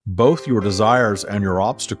both your desires and your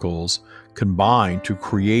obstacles combine to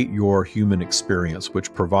create your human experience,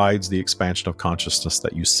 which provides the expansion of consciousness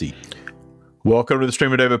that you seek. Welcome to the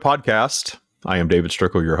Stream of David podcast. I am David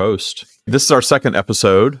Strickle, your host. This is our second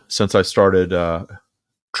episode since I started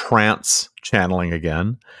trance channeling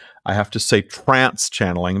again. I have to say trance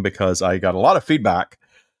channeling because I got a lot of feedback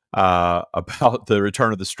about the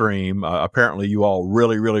return of the stream. Apparently you all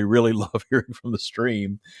really love hearing from the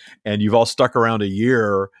stream, and you've all stuck around a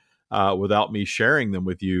year without me sharing them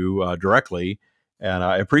with you directly. And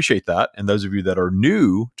I appreciate that. And those of you that are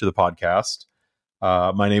new to the podcast,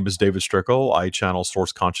 my name is David Strickle. I channel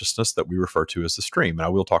source consciousness that we refer to as the stream. And I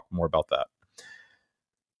will talk more about that.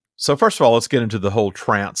 So first of all, let's get into the whole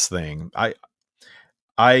trance thing.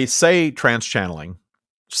 I say trance channeling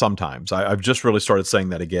sometimes. I've just really started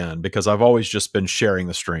saying that again because I've always just been sharing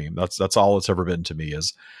the stream. That's all it's ever been to me.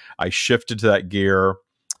 Is I shifted to that gear.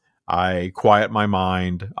 I quiet my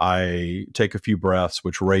mind. I take a few breaths,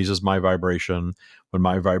 which raises my vibration. When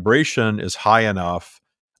my vibration is high enough,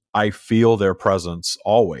 I feel their presence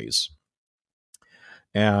always.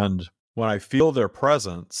 And when I feel their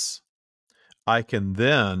presence, I can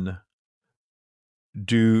then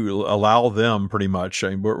allow them pretty much.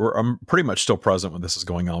 I'm pretty much still present when this is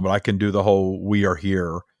going on, but I can do the whole "we are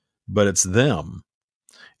here," but it's them.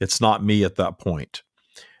 It's not me at that point.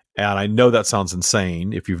 And I know that sounds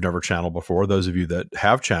insane if you've never channeled before. Those of you that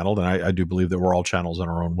have channeled, and I do believe that we're all channels in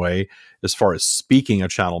our own way. As far as speaking a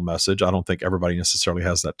channel message, I don't think everybody necessarily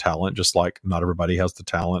has that talent, just like not everybody has the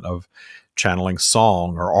talent of channeling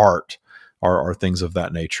song or art or things of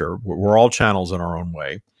that nature. We're all channels in our own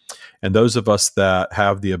way. And those of us that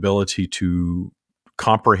have the ability to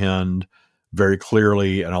comprehend very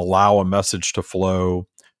clearly and allow a message to flow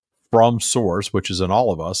from source, which is in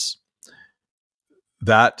all of us,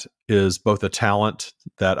 that is both a talent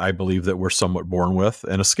that I believe that we're somewhat born with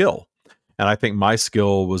and a skill. And I think my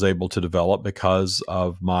skill was able to develop because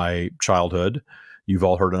of my childhood. You've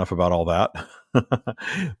all heard enough about all that.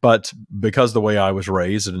 But because the way I was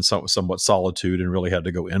raised and in somewhat solitude and really had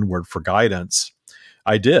to go inward for guidance,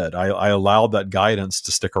 I did. I allowed that guidance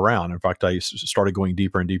to stick around. In fact, I started going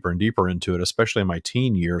deeper and deeper and deeper into it, especially in my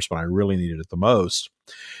teen years when I really needed it the most.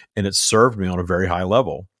 And it served me on a very high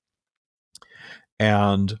level.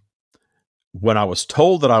 And when I was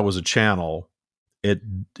told that I was a channel,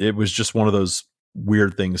 it was just one of those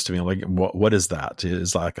weird things to me. Like, what is that?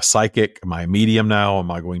 Is like a psychic? Am I a medium now?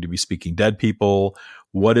 Am I going to be speaking dead people?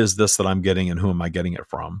 What is this that I'm getting, and who am I getting it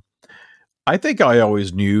from? I think I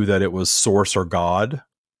always knew that it was source or God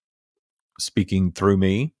speaking through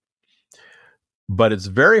me, but it's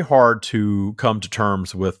very hard to come to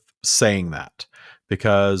terms with saying that,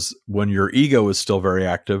 because when your ego is still very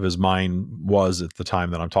active, as mine was at the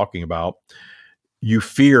time that I'm talking about, you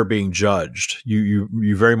fear being judged.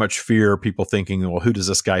 You very much fear people thinking, well, who does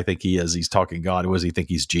this guy think he is? He's talking God. What does he think?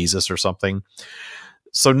 He's Jesus or something?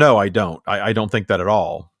 So no, I don't. I don't think that at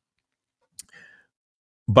all.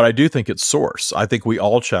 But I do think it's source. I think we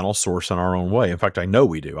all channel source in our own way. In fact, I know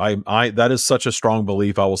we do. That is such a strong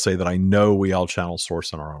belief. I will say that I know we all channel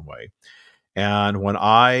source in our own way. And when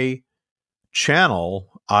I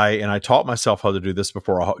channel, I taught myself how to do this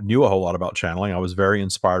before I knew a whole lot about channeling. I was very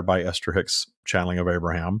inspired by Esther Hicks' channeling of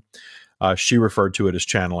Abraham. She referred to it as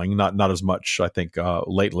channeling, not as much, I think,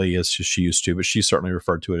 lately as she used to, but she certainly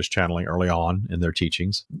referred to it as channeling early on in their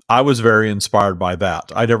teachings. I was very inspired by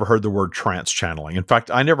that. I never heard the word trance channeling. In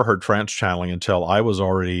fact, I never heard trance channeling until I was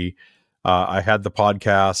already, I had the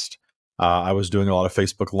podcast. I was doing a lot of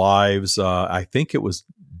Facebook Lives. I think it was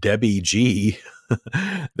Debbie G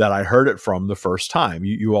that I heard it from the first time.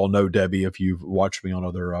 You all know Debbie if you've watched me on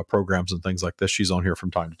other programs and things like this. She's on here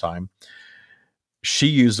from time to time. She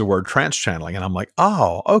used the word trance channeling, and I'm like,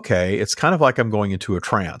 oh, okay. It's kind of like I'm going into a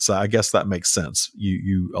trance. I guess that makes sense.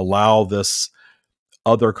 You allow this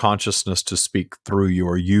other consciousness to speak through you,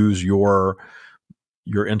 or use your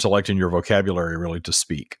intellect and your vocabulary really to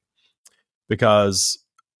speak. Because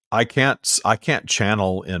I can't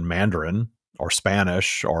channel in Mandarin or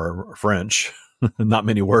Spanish or French, not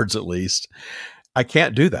many words at least. I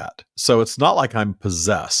can't do that. So it's not like I'm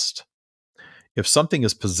possessed. If something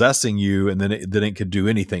is possessing you, and then it could do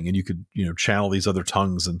anything, and you could, channel these other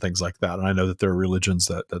tongues and things like that. And I know that there are religions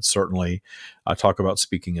that certainly talk about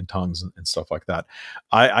speaking in tongues and stuff like that.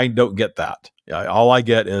 I don't get that. All I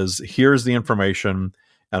get is, here's the information.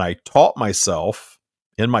 And I taught myself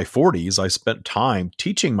in my 40s, I spent time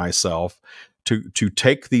teaching myself to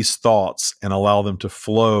take these thoughts and allow them to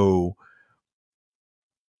flow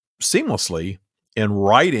seamlessly in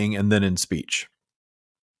writing and then in speech.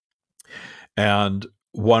 And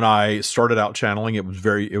when I started out channeling, it was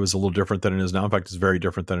a little different than it is now. In fact, it's very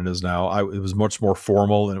different than it is now. It was much more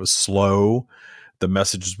formal and it was slow. The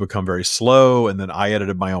messages become very slow. And then I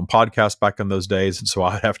edited my own podcast back in those days. And so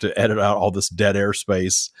I'd have to edit out all this dead air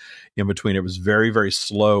space in between. It was very, very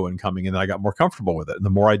slow in coming in. I got more comfortable with it. And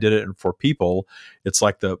the more I did it, and for people, it's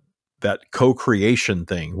like that co-creation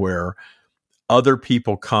thing where other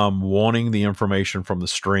people come wanting the information from the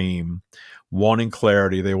stream, wanting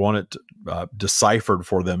clarity. They want it deciphered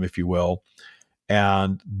for them, if you will.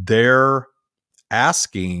 And their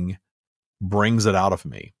asking brings it out of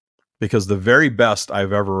me, because the very best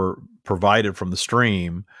I've ever provided from the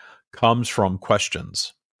stream comes from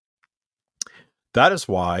questions. That is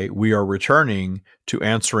why we are returning to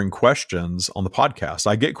answering questions on the podcast.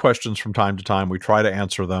 I get questions from time to time. We try to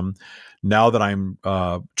answer them. Now that I'm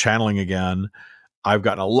channeling again, I've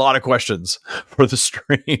gotten a lot of questions for the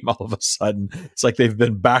stream all of a sudden. It's like they've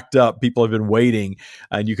been backed up. People have been waiting.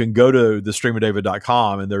 And you can go to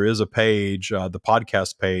thestreamofdavid.com, and there is a page, the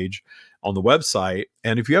podcast page on the website.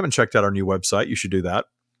 And if you haven't checked out our new website, you should do that.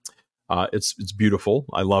 It's beautiful.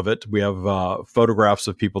 I love it. We have photographs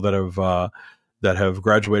of people that have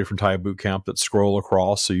graduated from Taya Bootcamp that scroll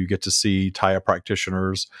across, so you get to see Taya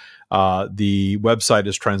practitioners. The website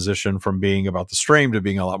has transitioned from being about the stream to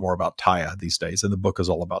being a lot more about Taya these days, and the book is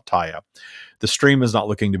all about Taya. The stream is not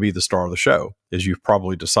looking to be the star of the show, as you've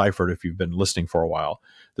probably deciphered if you've been listening for a while.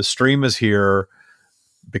 The stream is here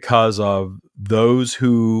because of those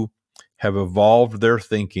who have evolved their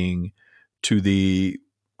thinking to the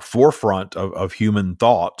forefront of human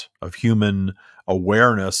thought, of human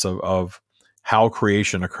awareness of how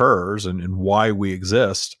creation occurs and why we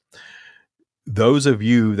exist. Those of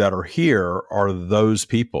you that are here are those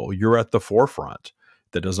people. You're at the forefront.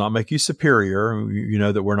 That does not make you superior. You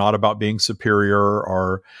know that we're not about being superior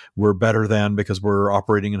or we're better than because we're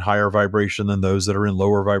operating in higher vibration than those that are in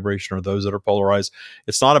lower vibration or those that are polarized.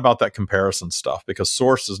 It's not about that comparison stuff, because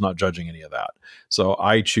Source is not judging any of that. So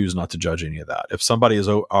I choose not to judge any of that. If somebody is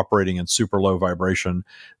operating in super low vibration,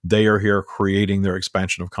 they are here creating their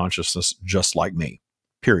expansion of consciousness just like me.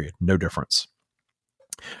 Period. No difference.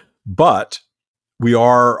 But we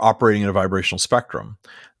are operating in a vibrational spectrum.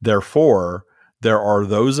 Therefore, there are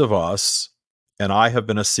those of us, and I have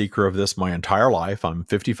been a seeker of this my entire life. I'm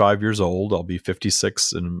 55 years old. I'll be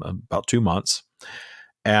 56 in about 2 months.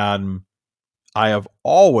 And I have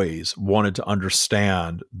always wanted to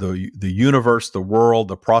understand the universe, the world,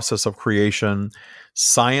 the process of creation.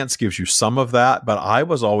 Science gives you some of that, but I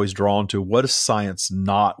was always drawn to, what is science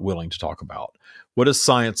not willing to talk about? What is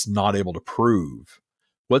science not able to prove?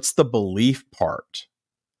 What's the belief part?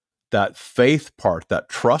 That faith part, that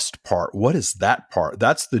trust part, what is that part?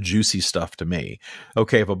 That's the juicy stuff to me.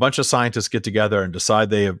 Okay, if a bunch of scientists get together and decide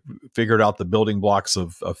they have figured out the building blocks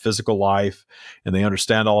of physical life and they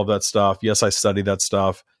understand all of that stuff, yes, I study that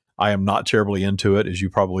stuff. I am not terribly into it, as you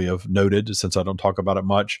probably have noted, since I don't talk about it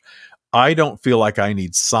much. I don't feel like I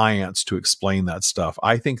need science to explain that stuff.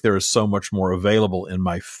 I think there is so much more available in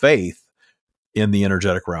my faith in the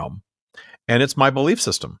energetic realm. And it's my belief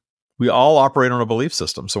system. We all operate on a belief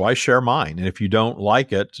system. So I share mine. And if you don't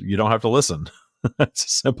like it, you don't have to listen. It's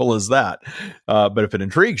as simple as that. But if it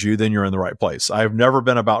intrigues you, then you're in the right place. I've never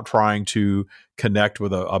been about trying to connect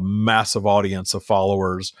with a massive audience of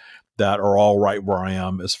followers that are all right where I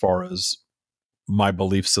am as far as my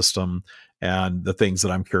belief system and the things that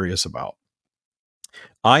I'm curious about.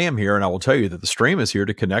 I am here, and I will tell you that the stream is here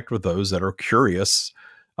to connect with those that are curious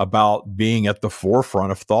about being at the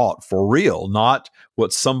forefront of thought for real, not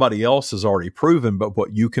what somebody else has already proven, but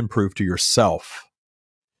what you can prove to yourself.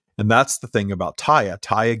 And that's the thing about Taya.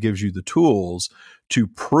 Taya gives you the tools to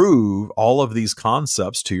prove all of these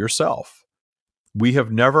concepts to yourself. We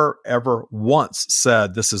have never, ever once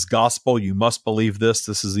said, this is gospel, you must believe this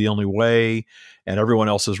is the only way, and everyone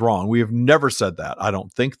else is wrong. We have never said that. I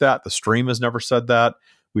don't think that. The stream has never said that.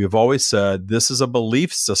 We have always said, this is a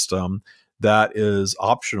belief system that is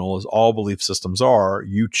optional, as all belief systems are.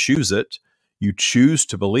 You choose it. You choose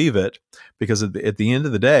to believe it, because at the end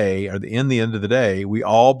of the day, we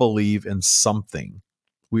all believe in something.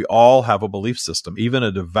 We all have a belief system. Even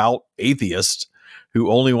a devout atheist who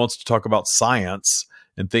only wants to talk about science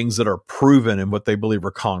and things that are proven and what they believe are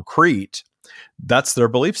concrete, that's their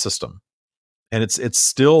belief system. And it's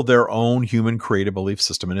still their own human created belief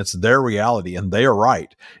system, and it's their reality, and they are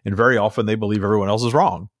right. And very often they believe everyone else is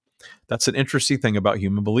wrong. That's an interesting thing about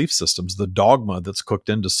human belief systems, the dogma that's cooked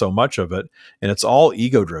into so much of it, and it's all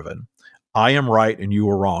ego driven. I am right and you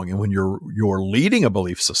are wrong. And when you're leading a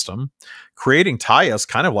belief system, creating Taya is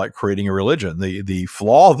kind of like creating a religion. The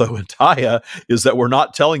flaw, though, in Taya is that we're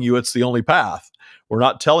not telling you it's the only path. We're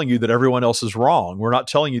not telling you that everyone else is wrong. We're not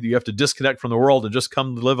telling you that you have to disconnect from the world and just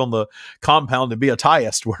come live on the compound and be a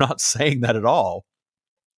Taiist. We're not saying that at all.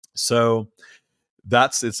 So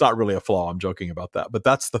it's not really a flaw. I'm joking about that. But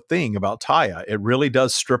that's the thing about Taya. It really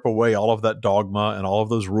does strip away all of that dogma and all of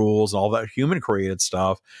those rules and all that human created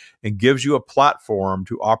stuff and gives you a platform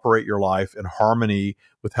to operate your life in harmony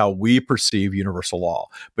with how we perceive universal law.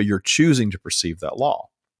 But you're choosing to perceive that law.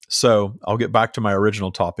 So I'll get back to my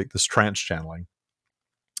original topic, this trance channeling.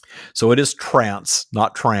 So it is trance,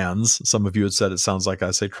 not trans. Some of you had said it sounds like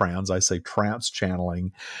I say trans. I say trance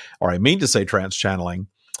channeling, or I mean to say trance channeling.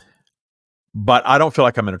 But I don't feel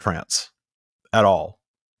like I'm in a trance at all.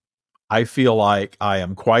 I feel like I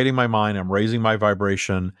am quieting my mind. I'm raising my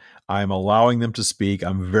vibration. I'm allowing them to speak.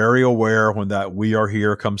 I'm very aware when that "we are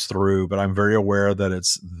here" comes through, but I'm very aware that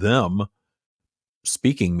it's them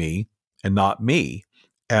speaking me and not me.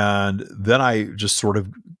 And then I just sort of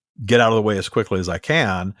get out of the way as quickly as I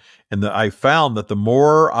can. And I found that the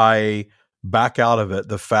more I back out of it,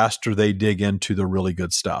 the faster they dig into the really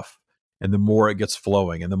good stuff. And the more it gets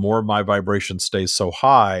flowing, and the more my vibration stays so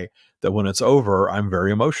high that when it's over, I'm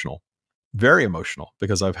very emotional,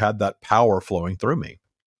 because I've had that power flowing through me.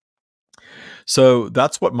 So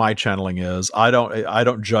that's what my channeling is. I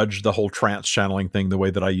don't judge the whole trance channeling thing the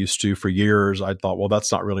way that I used to for years. I thought, well,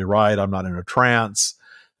 that's not really right. I'm not in a trance.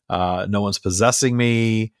 No one's possessing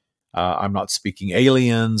me. I'm not speaking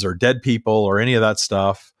aliens or dead people or any of that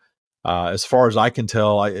stuff. As far as I can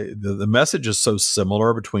tell, the message is so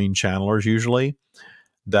similar between channelers usually,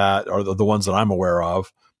 that are the ones that I'm aware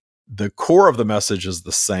of. The core of the message is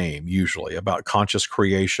the same, usually, about conscious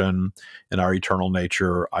creation and our eternal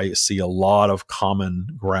nature. I see a lot of common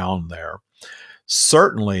ground there.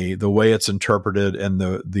 Certainly, the way it's interpreted and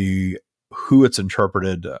the who it's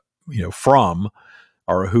interpreted, from,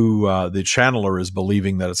 or who the channeler is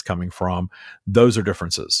believing that it's coming from, those are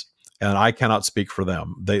differences. And I cannot speak for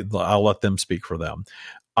them. I'll let them speak for them.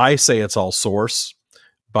 I say it's all source,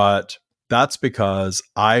 but that's because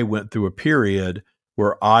I went through a period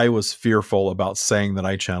where I was fearful about saying that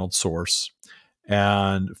I channeled source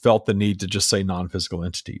and felt the need to just say non-physical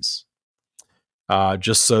entities,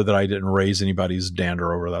 just so that I didn't raise anybody's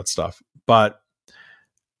dander over that stuff. But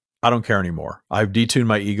I don't care anymore. I've detuned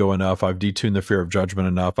my ego enough. I've detuned the fear of judgment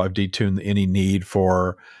enough. I've detuned any need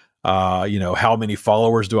for how many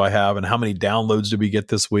followers do I have and how many downloads do we get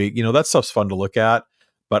this week? That stuff's fun to look at,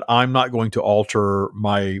 but I'm not going to alter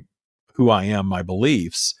who I am, my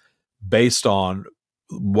beliefs, based on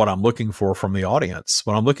what I'm looking for from the audience.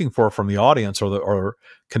 What I'm looking for from the audience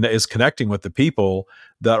is connecting with the people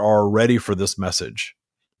that are ready for this message,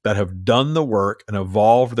 that have done the work and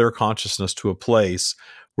evolved their consciousness to a place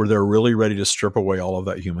where they're really ready to strip away all of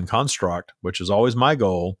that human construct, which is always my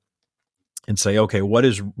goal, and say, okay, what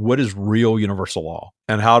is real universal law,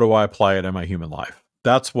 and how do I apply it in my human life?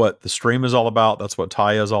 That's what the stream is all about. That's what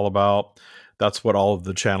Taya is all about. That's what all of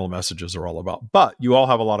the channel messages are all about. But you all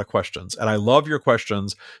have a lot of questions, and I love your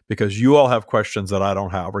questions, because you all have questions that I don't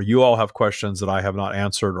have, or you all have questions that I have not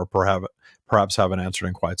answered, or perhaps haven't answered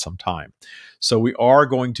in quite some time. So we are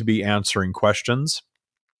going to be answering questions.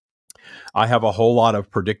 I have a whole lot of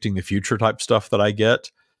predicting the future type stuff that I get.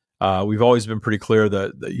 We've always been pretty clear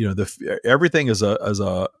that everything is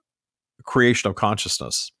a creation of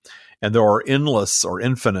consciousness, and there are endless or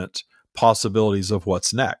infinite possibilities of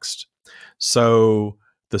what's next. So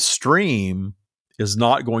the stream is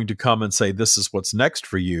not going to come and say, this is what's next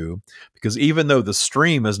for you, because even though the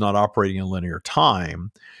stream is not operating in linear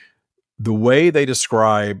time, the way they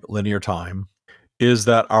describe linear time is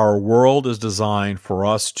that our world is designed for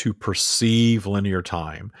us to perceive linear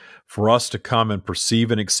time, for us to come and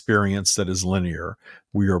perceive an experience that is linear.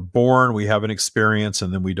 We are born, we have an experience,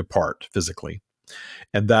 and then we depart physically.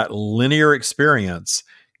 And that linear experience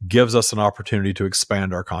gives us an opportunity to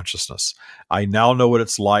expand our consciousness. I now know what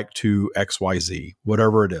it's like to XYZ,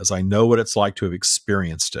 whatever it is. I know what it's like to have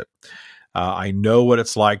experienced it. I know what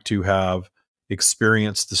it's like to have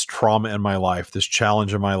experienced this trauma in my life, this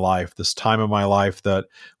challenge in my life, this time in my life that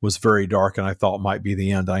was very dark and I thought might be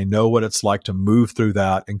the end. I know what it's like to move through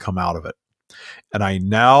that and come out of it. And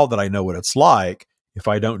now that I know what it's like, if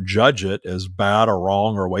I don't judge it as bad or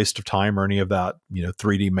wrong or a waste of time or any of that,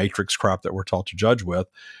 3D matrix crap that we're taught to judge with,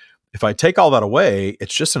 if I take all that away,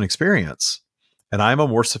 it's just an experience. And I'm a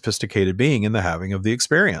more sophisticated being in the having of the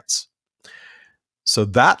experience. So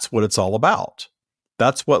that's what it's all about.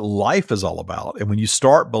 That's what life is all about. And when you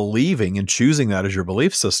start believing and choosing that as your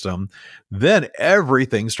belief system, then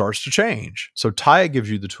everything starts to change. So Taya gives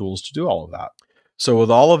you the tools to do all of that. So with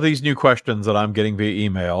all of these new questions that I'm getting via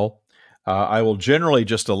email, I will generally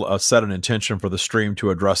just set an intention for the stream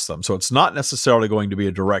to address them. So it's not necessarily going to be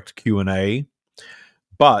a direct Q&A,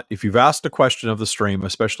 but if you've asked a question of the stream,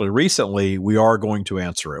 especially recently, we are going to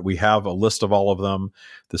answer it. We have a list of all of them.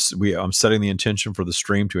 I'm setting the intention for the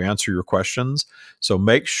stream to answer your questions. So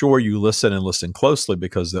make sure you listen and listen closely,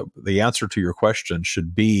 because the answer to your question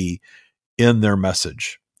should be in their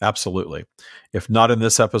message. Absolutely. If not in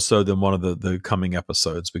this episode, then one of the coming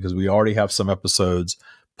episodes, because we already have some episodes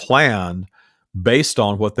planned based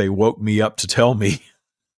on what they woke me up to tell me.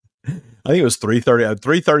 I think it was 3:30.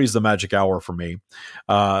 3:30 is the magic hour for me.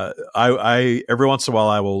 I every once in a while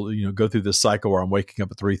I will go through this cycle where I'm waking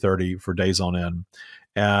up at 3:30 for days on end,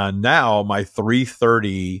 and now my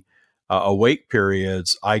 3:30 awake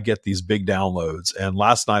periods, I get these big downloads. And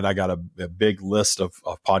last night I got a big list of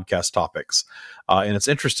podcast topics, and it's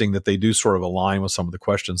interesting that they do sort of align with some of the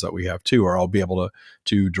questions that we have too, or I'll be able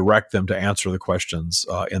to direct them to answer the questions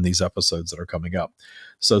in these episodes that are coming up.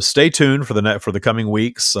 So stay tuned for the coming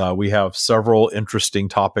weeks. We have several interesting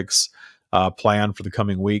topics planned for the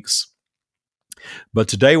coming weeks. But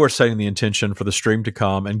today we're setting the intention for the stream to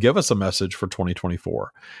come and give us a message for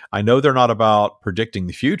 2024. I know they're not about predicting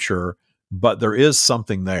the future, but there is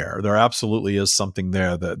something there. There absolutely is something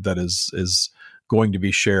there that is going to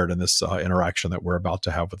be shared in this interaction that we're about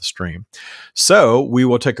to have with the stream. So we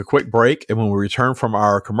will take a quick break, and when we return from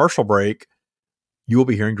our commercial break, you will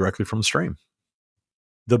be hearing directly from the stream.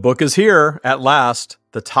 The book is here at last.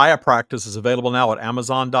 The Taya Practice is available now at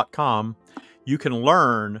Amazon.com. You can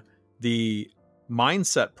learn the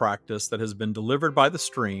mindset practice that has been delivered by the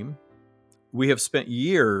stream. We have spent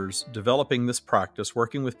years developing this practice,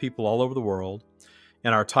 working with people all over the world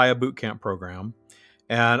in our Taya Bootcamp program.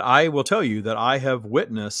 And I will tell you that I have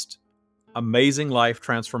witnessed amazing life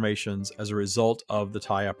transformations as a result of the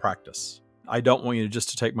Taya practice. I don't want you just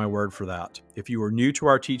to take my word for that. If you are new to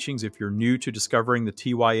our teachings, if you're new to discovering the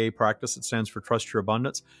TYA practice, it stands for Trust Your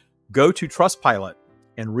Abundance, go to Trustpilot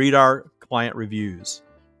and read our client reviews.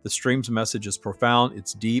 The stream's message is profound,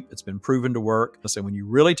 it's deep, it's been proven to work. And when you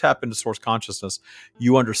really tap into source consciousness,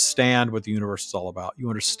 you understand what the universe is all about. You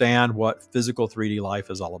understand what physical 3D life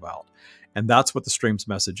is all about. And that's what the stream's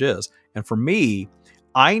message is. And for me,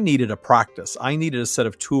 I needed a practice. I needed a set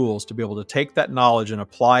of tools to be able to take that knowledge and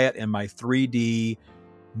apply it in my 3D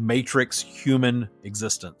matrix human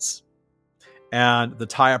existence. And the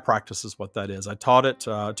Taya practice is what that is. I taught it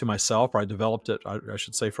to myself, or I developed it, I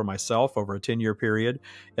should say, for myself over a 10-year period.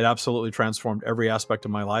 It absolutely transformed every aspect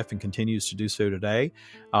of my life and continues to do so today.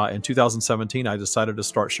 In 2017, I decided to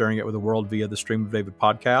start sharing it with the world via the Stream of David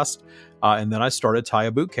podcast. And then I started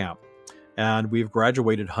Taya Bootcamp. And we've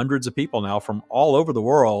graduated hundreds of people now from all over the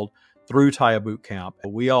world through Taya Bootcamp.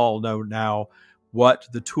 We all know now what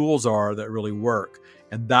the tools are that really work.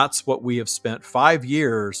 And that's what we have spent 5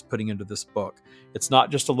 years putting into this book. It's not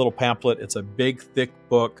just a little pamphlet. It's a big, thick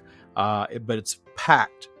book, but it's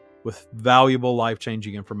packed with valuable,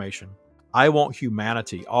 life-changing information. I want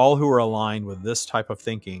humanity, all who are aligned with this type of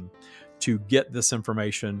thinking, to get this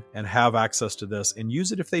information and have access to this and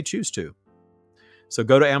use it if they choose to. So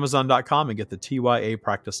go to Amazon.com and get the TYA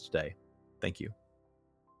practice today. Thank you.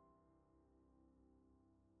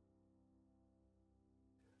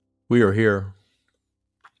 We are here.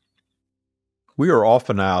 We are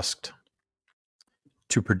often asked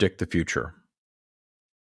to predict the future.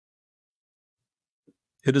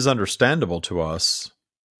 It is understandable to us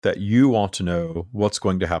that you want to know what's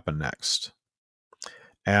going to happen next.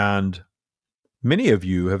 And many of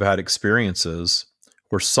you have had experiences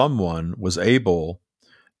where someone was able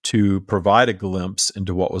to provide a glimpse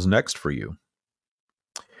into what was next for you.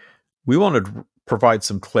 We want to provide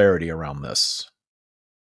some clarity around this.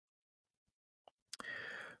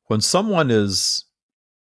 When someone is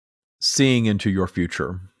seeing into your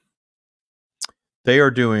future, they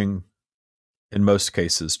are doing, in most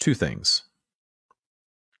cases, two things.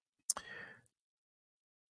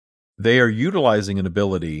 They are utilizing an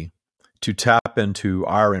ability to tap into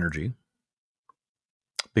our energy,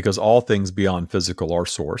 because all things beyond physical are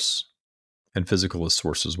source, and physical is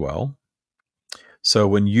source as well. So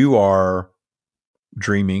when you are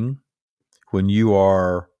dreaming, when you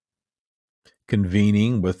are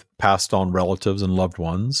convening with passed on relatives and loved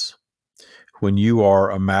ones, when you are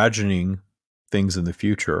imagining things in the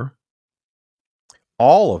future,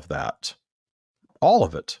 all of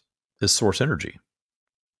it is source energy.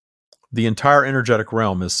 The entire energetic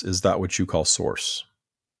realm is that which you call source.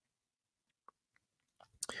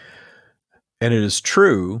 And it is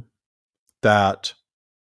true that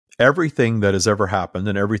Everything that has ever happened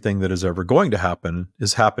and everything that is ever going to happen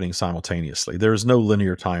is happening simultaneously. There is no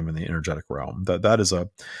linear time in the energetic realm. That is a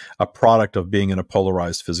product of being in a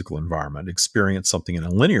polarized physical environment. Experience something in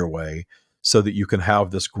a linear way so that you can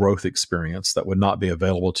have this growth experience that would not be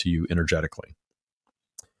available to you energetically.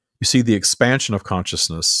 You see, the expansion of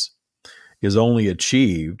consciousness is only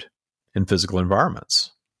achieved in physical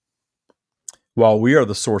environments. While we are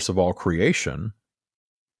the source of all creation,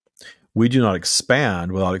 we do not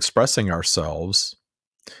expand without expressing ourselves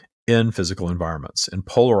in physical environments, in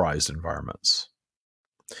polarized environments,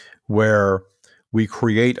 where we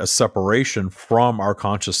create a separation from our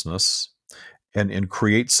consciousness and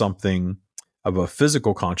create something of a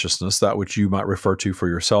physical consciousness, that which you might refer to for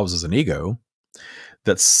yourselves as an ego,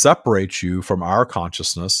 that separates you from our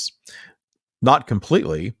consciousness, not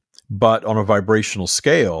completely, but on a vibrational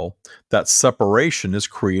scale. That separation is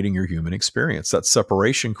creating your human experience. That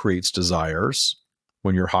separation creates desires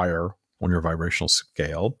when you're higher on your vibrational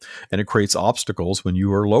scale, and it creates obstacles when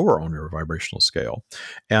you are lower on your vibrational scale.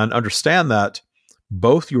 And understand that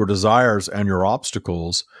both your desires and your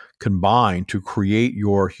obstacles combine to create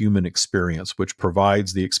your human experience, which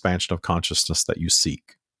provides the expansion of consciousness that you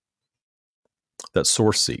seek, that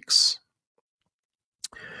Source seeks.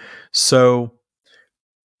 So,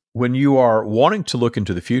 when you are wanting to look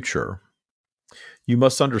into the future, you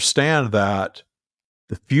must understand that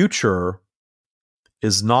the future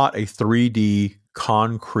is not a 3D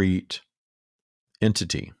concrete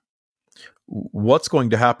entity. What's going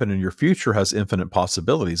to happen in your future has infinite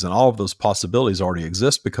possibilities, and all of those possibilities already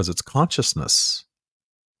exist because it's consciousness.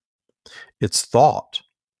 It's thought.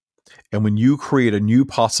 And when you create a new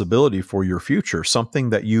possibility for your future, something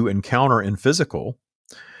that you encounter in physical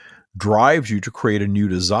drives you to create a new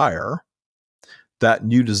desire. That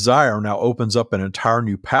new desire now opens up an entire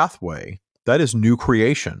new pathway. That is new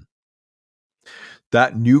creation.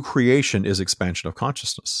 That new creation is expansion of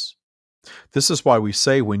consciousness. This is why we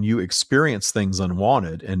say when you experience things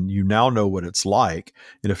unwanted and you now know what it's like,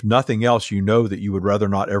 and if nothing else, you know that you would rather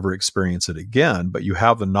not ever experience it again, but you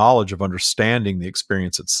have the knowledge of understanding the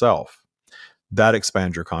experience itself. That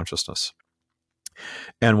expands your consciousness.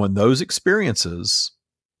 And when those experiences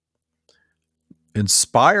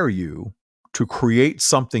inspire you to create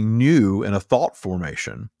something new in a thought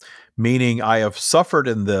formation, meaning I have suffered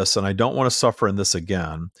in this and I don't want to suffer in this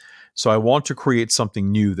again, so I want to create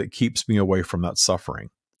something new that keeps me away from that suffering.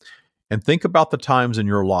 And think about the times in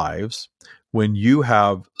your lives when you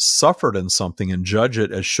have suffered in something and judge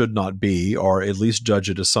it as should not be, or at least judge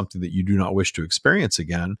it as something that you do not wish to experience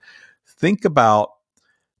again. Think about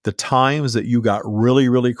the times that you got really,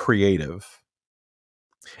 really creative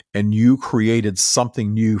and you created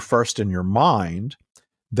something new first in your mind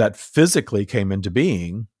that physically came into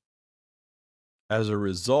being as a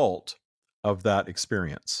result of that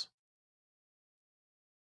experience.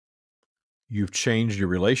 You've changed your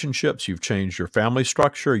relationships, you've changed your family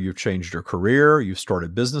structure, you've changed your career, you've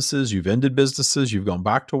started businesses, you've ended businesses, you've gone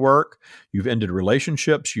back to work, you've ended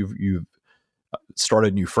relationships, you've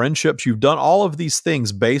started new friendships, you've done all of these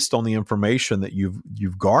things based on the information that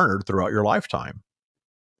you've garnered throughout your lifetime.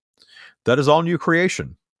 That is all new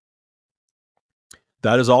creation.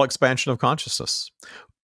 That is all expansion of consciousness.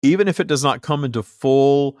 Even if it does not come into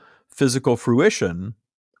full physical fruition,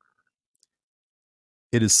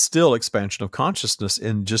 it is still expansion of consciousness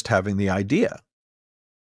in just having the idea.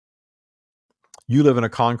 You live in a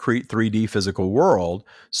concrete 3D physical world,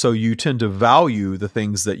 so you tend to value the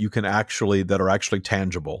things that are actually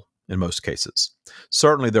tangible in most cases.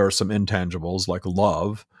 Certainly there are some intangibles like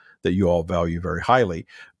love that you all value very highly,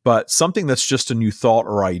 but something that's just a new thought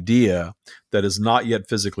or idea that is not yet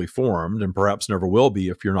physically formed and perhaps never will be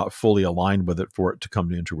if you're not fully aligned with it for it to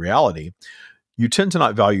come into reality, you tend to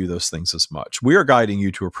not value those things as much. We are guiding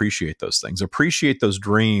you to appreciate those things, appreciate those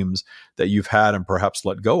dreams that you've had and perhaps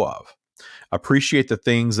let go of. Appreciate the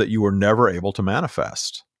things that you were never able to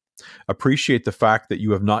manifest. Appreciate the fact that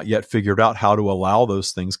you have not yet figured out how to allow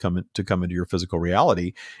those things to come into your physical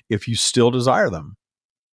reality if you still desire them.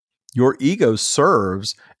 Your ego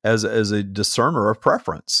serves as a discerner of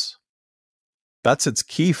preference. That's its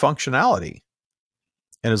key functionality.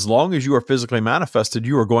 And as long as you are physically manifested,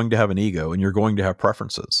 you are going to have an ego and you're going to have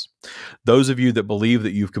preferences. Those of you that believe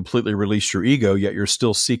that you've completely released your ego, yet you're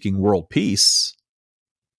still seeking world peace,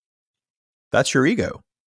 that's your ego.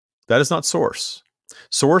 That is not Source.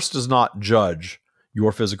 Source does not judge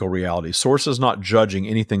your physical reality. Source is not judging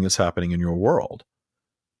anything that's happening in your world.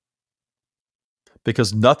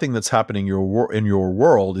 Because nothing that's happening in your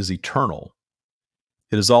world is eternal.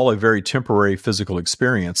 It is all a very temporary physical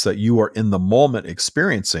experience that you are in the moment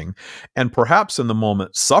experiencing and perhaps in the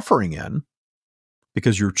moment suffering in.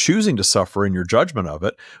 because you're choosing to suffer in your judgment of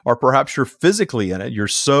it, or perhaps you're physically in it. You're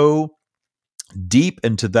so deep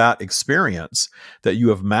into that experience that you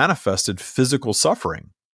have manifested physical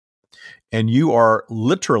suffering, and you are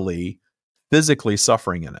literally physically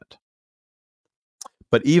suffering in it.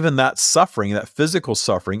 But even that suffering, that physical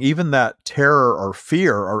suffering, even that terror or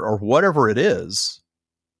fear or whatever it is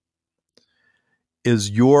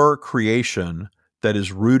your creation that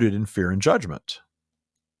is rooted in fear and judgment.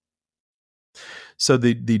 So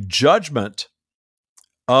the judgment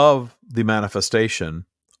of the manifestation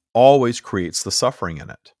always creates the suffering in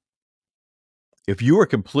it. If you are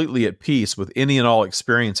completely at peace with any and all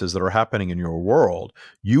experiences that are happening in your world,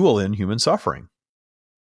 you will end human suffering.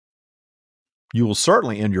 You will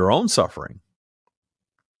certainly end your own suffering.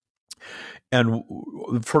 And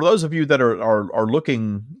for those of you that are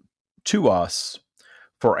looking to us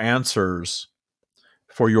for answers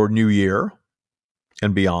for your new year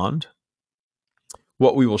and beyond,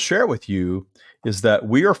 what we will share with you is that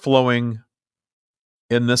we are flowing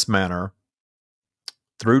in this manner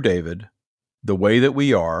through David, the way that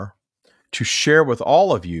we are, to share with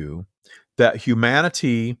all of you that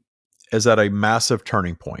humanity is at a massive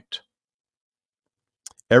turning point.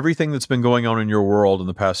 Everything that's been going on in your world in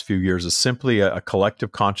the past few years is simply a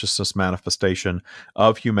collective consciousness manifestation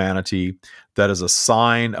of humanity that is a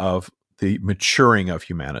sign of the maturing of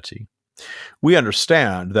humanity. We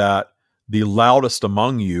understand that the loudest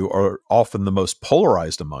among you are often the most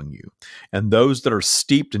polarized among you. And those that are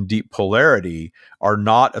steeped in deep polarity are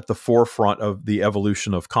not at the forefront of the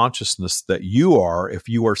evolution of consciousness that you are if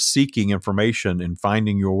you are seeking information and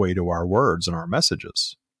finding your way to our words and our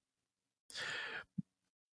messages.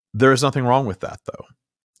 There is nothing wrong with that, though.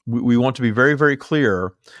 We want to be very, very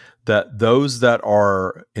clear that those that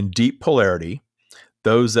are in deep polarity,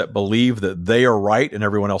 those that believe that they are right and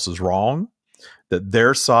everyone else is wrong, that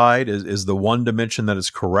their side is the one dimension that is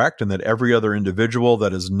correct, and that every other individual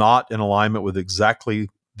that is not in alignment with exactly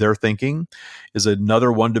their thinking is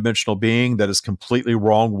another one-dimensional being that is completely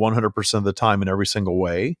wrong 100% of the time in every single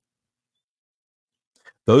way.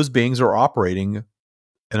 Those beings are operating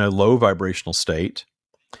in a low vibrational state,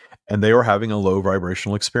 and they are having a low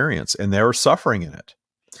vibrational experience, and they are suffering in it.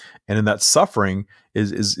 And in that suffering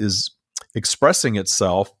is expressing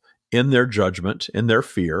itself in their judgment, in their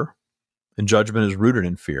fear. And judgment is rooted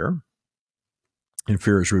in fear, and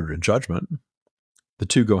fear is rooted in judgment. The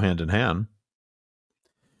two go hand in hand.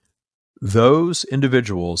 Those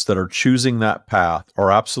individuals that are choosing that path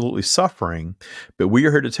are absolutely suffering, but we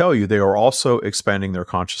are here to tell you they are also expanding their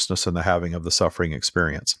consciousness in the having of the suffering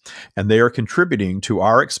experience. And they are contributing to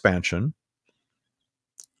our expansion,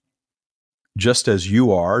 just as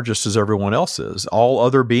you are, just as everyone else is. All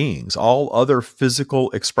other beings, all other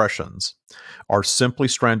physical expressions are simply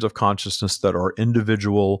strands of consciousness that are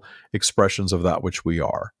individual expressions of that which we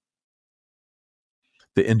are.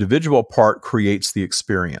 The individual part creates the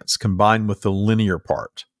experience, combined with the linear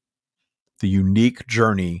part, the unique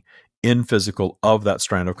journey in physical of that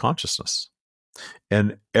strand of consciousness.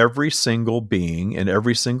 And every single being in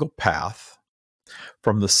every single path,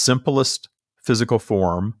 from the simplest physical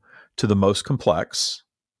form to the most complex,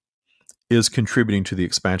 is contributing to the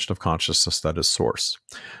expansion of consciousness that is source.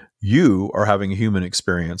 You are having a human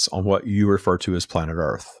experience on what you refer to as planet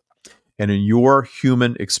Earth. And in your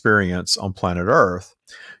human experience on planet Earth,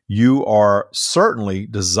 you are certainly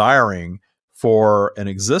desiring for an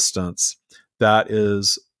existence that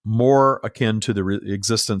is more akin to the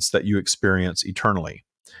existence that you experience eternally.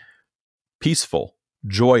 Peaceful,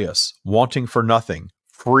 joyous, wanting for nothing,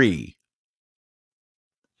 free,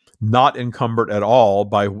 not encumbered at all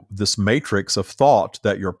by this matrix of thought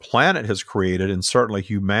that your planet has created, and certainly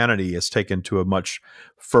humanity has taken to a much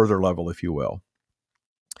further level, if you will.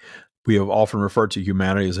 We have often referred to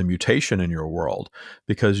humanity as a mutation in your world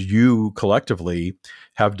because you collectively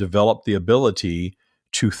have developed the ability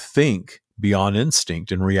to think beyond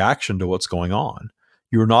instinct in reaction to what's going on.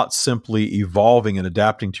 You're not simply evolving and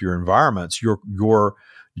adapting to your environments. You're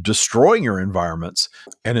destroying your environments.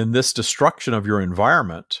 And in this destruction of your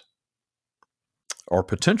environment, or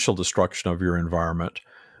potential destruction of your environment,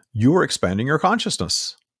 you are expanding your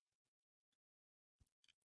consciousness.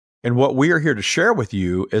 And what we are here to share with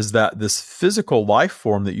you is that this physical life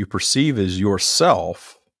form that you perceive as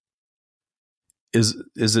yourself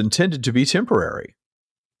is intended to be temporary.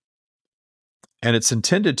 And it's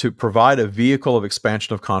intended to provide a vehicle of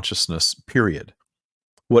expansion of consciousness, period,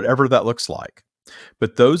 whatever that looks like.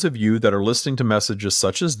 But those of you that are listening to messages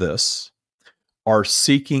such as this are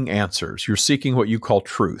seeking answers. You're seeking what you call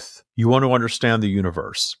truth. You want to understand the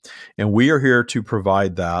universe. And we are here to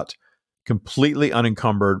provide that completely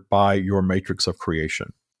unencumbered by your matrix of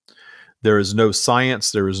creation. There is no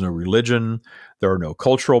science, there is no religion, there are no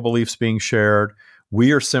cultural beliefs being shared.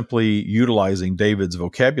 We are simply utilizing David's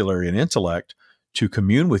vocabulary and intellect to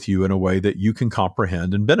commune with you in a way that you can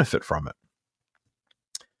comprehend and benefit from it.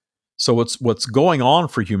 So what's going on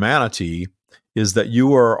for humanity is that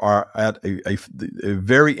you are at a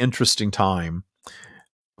very interesting time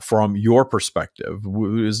from your perspective.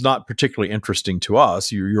 Is not particularly interesting to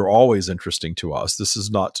us. You're always interesting to us. This is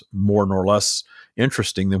not more nor less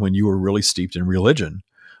interesting than when you were really steeped in religion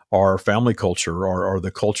or family culture or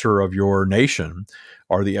the culture of your nation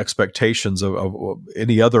or the expectations of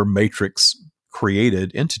any other matrix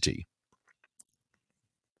created entity.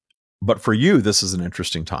 But for you, this is an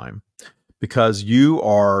interesting time because you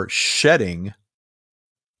are shedding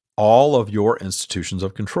all of your institutions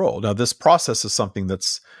of control. Now, this process is something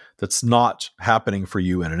that's not happening for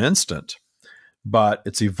you in an instant, but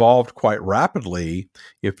it's evolved quite rapidly.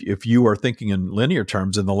 If you are thinking in linear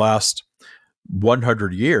terms, in the last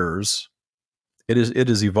 100 years, it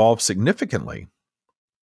has evolved significantly.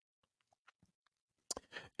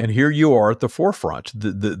 And here you are at the forefront.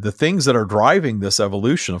 The things that are driving this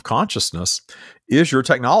evolution of consciousness is your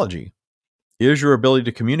technology, is your ability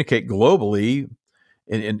to communicate globally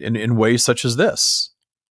in ways such as this.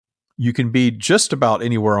 You can be just about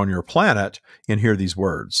anywhere on your planet and hear these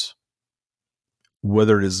words,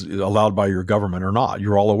 whether it is allowed by your government or not.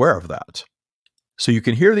 You're all aware of that. So you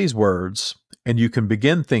can hear these words and you can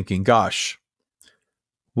begin thinking, gosh,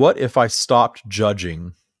 what if I stopped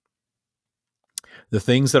judging the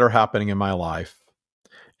things that are happening in my life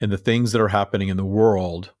and the things that are happening in the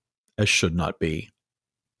world as should not be?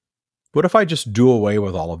 What if I just do away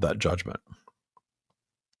with all of that judgment?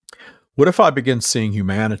 What if I begin seeing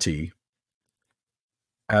humanity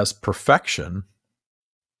as perfection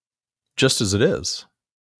just as it is?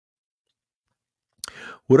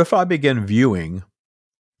 What if I begin viewing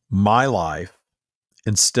my life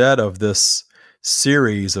instead of this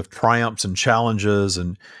series of triumphs and challenges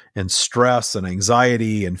and stress and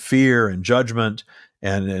anxiety and fear and judgment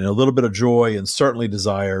and a little bit of joy and certainly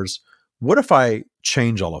desires? What if I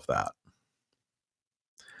change all of that?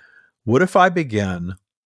 What if I begin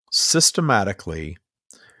systematically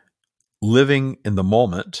living in the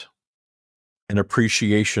moment, in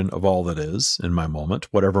appreciation of all that is in my moment,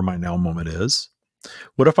 whatever my now moment is?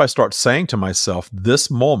 What if I start saying to myself,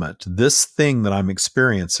 this moment, this thing that I'm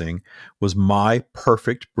experiencing was my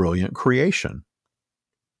perfect, brilliant creation?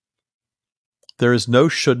 There is no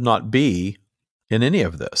should not be in any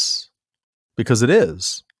of this, because it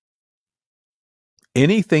is.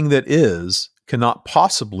 Anything that is cannot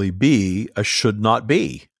possibly be a should not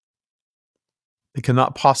be. It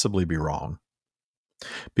cannot possibly be wrong,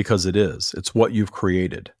 because it is. It's what you've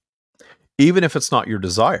created, even if it's not your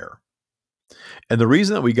desire. And the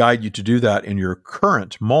reason that we guide you to do that in your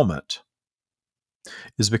current moment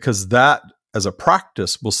is because that, as a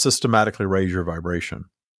practice, will systematically raise your vibration.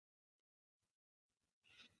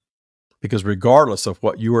 Because regardless of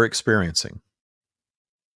what you are experiencing,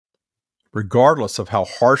 regardless of how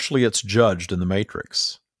harshly it's judged in the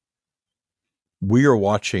matrix, we are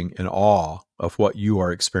watching in awe of what you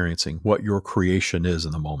are experiencing, what your creation is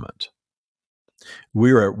in the moment.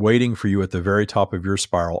 We are waiting for you at the very top of your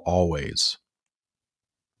spiral always.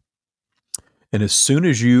 And as soon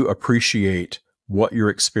as you appreciate what you're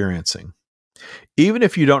experiencing, even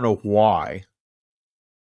if you don't know why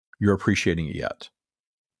you're appreciating it yet,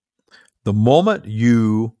 the moment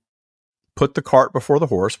you put the cart before the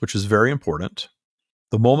horse, which is very important,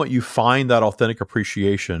 the moment you find that authentic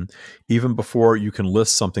appreciation, even before you can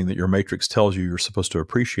list something that your matrix tells you you're supposed to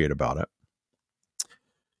appreciate about it,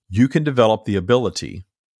 you can develop the ability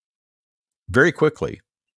very quickly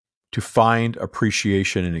to find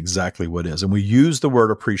appreciation in exactly what is. And we use the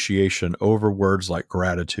word appreciation over words like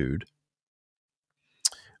gratitude.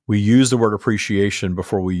 We use the word appreciation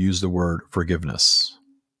before we use the word forgiveness.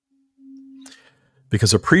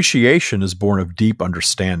 Because appreciation is born of deep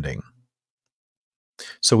understanding.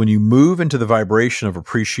 So when you move into the vibration of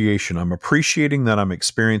appreciation, I'm appreciating that I'm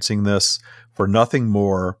experiencing this for nothing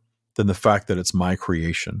more than the fact that it's my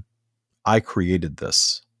creation. I created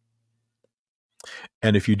this.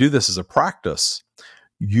 And if you do this as a practice,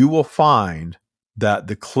 you will find that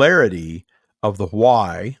the clarity of the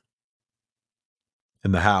why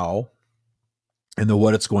and the how and the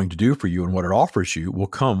what it's going to do for you and what it offers you will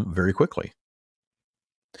come very quickly.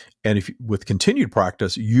 And if with continued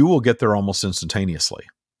practice, you will get there almost instantaneously.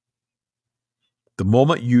 The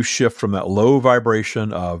moment you shift from that low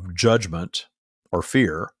vibration of judgment or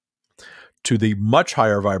fear to the much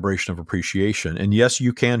higher vibration of appreciation, and yes,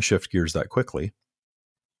 you can shift gears that quickly,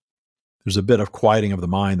 There's a bit of quieting of the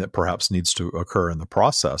mind that perhaps needs to occur in the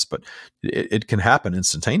process, but it can happen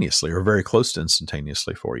instantaneously or very close to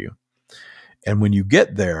instantaneously for you. And when you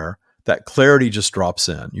get there, that clarity just drops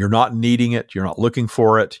in. You're not needing it. You're not looking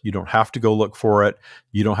for it. You don't have to go look for it.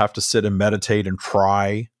 You don't have to sit and meditate and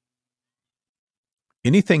try.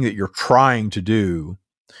 Anything that you're trying to do,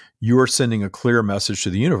 you are sending a clear message to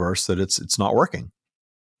the universe that it's not working.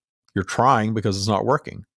 You're trying because it's not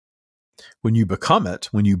working. When you become it,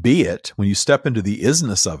 when you be it, when you step into the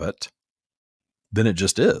isness of it, then it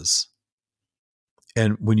just is.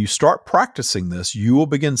 And when you start practicing this, you will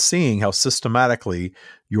begin seeing how systematically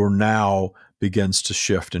your now begins to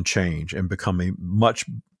shift and change and become a much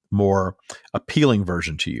more appealing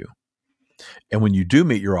version to you. And when you do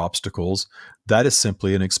meet your obstacles, that is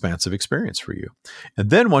simply an expansive experience for you. And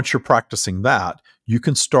then once you're practicing that, you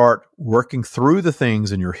can start working through the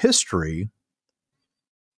things in your history,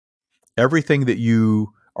 everything that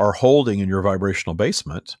you are holding in your vibrational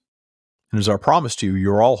basement. And as I promised you,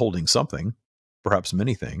 you're all holding something, perhaps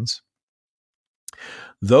many things.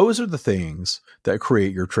 Those are the things that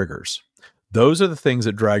create your triggers. Those are the things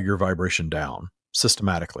that drag your vibration down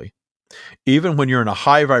systematically. Even when you're in a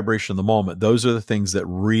high vibration in the moment, those are the things that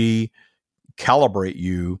recalibrate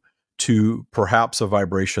you to perhaps a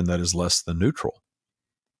vibration that is less than neutral.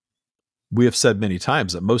 We have said many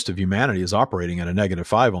times that most of humanity is operating at a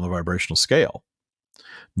 -5 on the vibrational scale.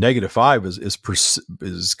 -5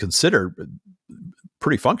 is considered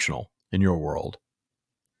pretty functional in your world.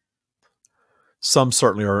 Some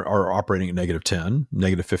certainly are operating at -10,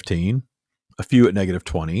 -15, a few at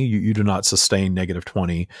 -20. You do not sustain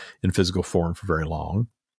 -20 in physical form for very long.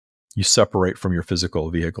 You separate from your physical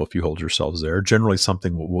vehicle if you hold yourselves there. Generally,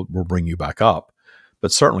 something will bring you back up.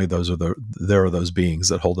 But certainly there are those beings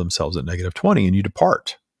that hold themselves at -20 and you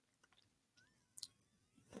depart.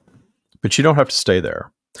 But you don't have to stay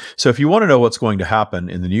there. So if you want to know what's going to happen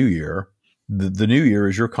in the new year, the new year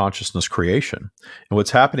is your consciousness creation. And what's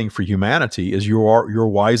happening for humanity is you're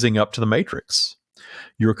wising up to the matrix.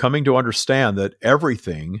 You're coming to understand that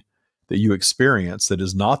everything that you experience that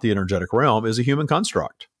is not the energetic realm is a human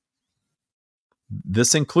construct.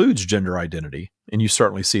 This includes gender identity, and you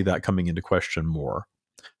certainly see that coming into question more.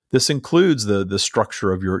 This includes the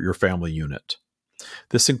structure of your family unit.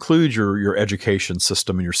 This includes your education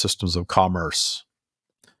system and your systems of commerce.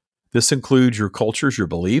 This includes your cultures, your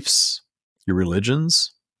beliefs, your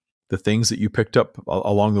religions, the things that you picked up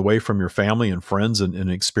along the way from your family and friends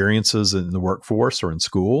and experiences in the workforce or in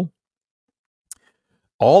school.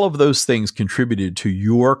 All of those things contributed to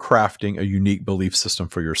your crafting a unique belief system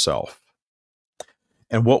for yourself.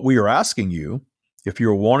 And what we are asking you, if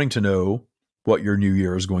you're wanting to know what your new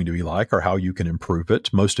year is going to be like or how you can improve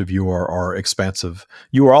it, most of you are expansive.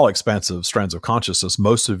 You are all expansive strands of consciousness.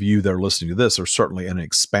 Most of you that are listening to this are certainly in an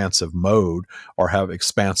expansive mode or have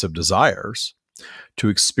expansive desires to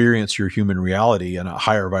experience your human reality in a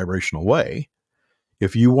higher vibrational way.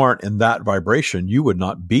 If you weren't in that vibration, you would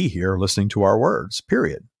not be here listening to our words,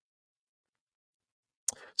 period.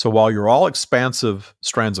 So while you're all expansive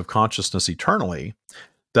strands of consciousness eternally,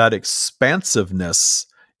 that expansiveness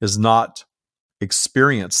is not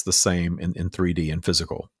experienced the same in 3D and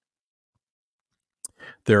physical.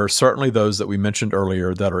 There are certainly those that we mentioned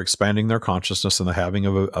earlier that are expanding their consciousness and the having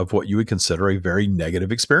of what you would consider a very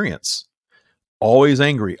negative experience. Always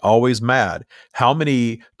angry, always mad. How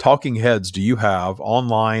many talking heads do you have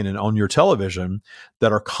online and on your television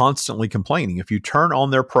that are constantly complaining? If you turn on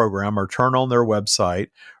their program or turn on their website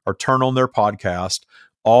or turn on their podcast,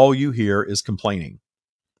 all you hear is complaining.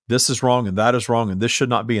 This is wrong and that is wrong and this should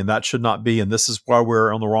not be and that should not be and this is why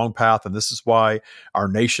we're on the wrong path and this is why our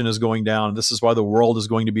nation is going down and this is why the world is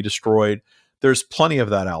going to be destroyed. There's plenty of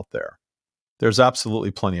that out there. There's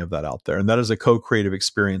absolutely plenty of that out there. And that is a co-creative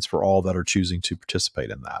experience for all that are choosing to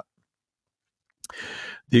participate in that.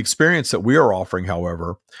 The experience that we are offering,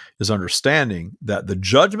 however, is understanding that the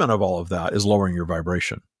judgment of all of that is lowering your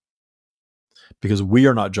vibration because we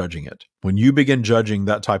are not judging it. When you begin judging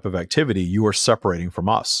that type of activity, you are separating from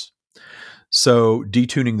us. So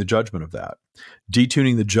detuning the judgment of that,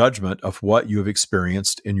 detuning the judgment of what you have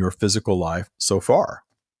experienced in your physical life so far.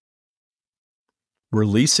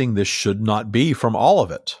 Releasing this should not be from all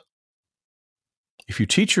of it. If you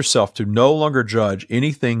teach yourself to no longer judge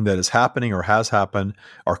anything that is happening or has happened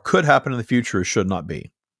or could happen in the future, it should not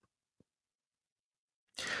be.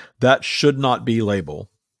 That should not be label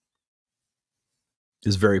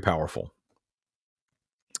is very powerful.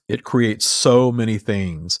 It creates so many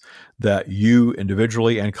things that you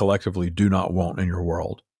individually and collectively do not want in your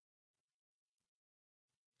world.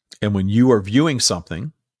 And when you are viewing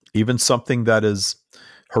something, even something that is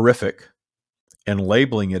horrific, and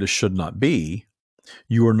labeling it as should not be,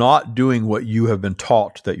 you are not doing what you have been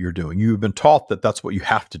taught that you're doing. You've been taught that that's what you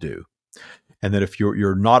have to do. And that if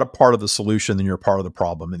you're not a part of the solution, then you're a part of the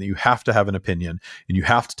problem, and that you have to have an opinion, and you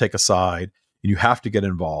have to take a side, and you have to get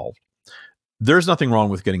involved. There's nothing wrong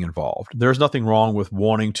with getting involved. There's nothing wrong with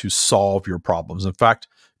wanting to solve your problems. In fact,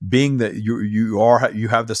 being that you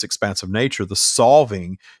have this expansive nature, the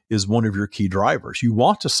solving is one of your key drivers. You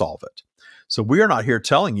want to solve it. So we are not here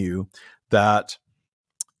telling you that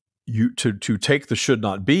you to take the should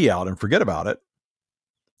not be out and forget about it.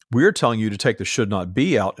 We're telling you to take the should not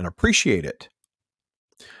be out and appreciate it.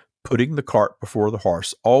 Putting the cart before the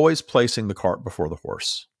horse, always placing the cart before the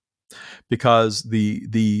horse. Because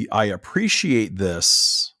I appreciate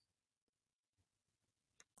this,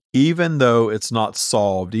 even though it's not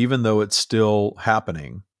solved, even though it's still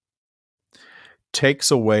happening,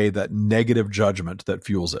 takes away that negative judgment that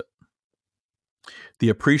fuels it. The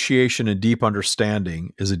appreciation and deep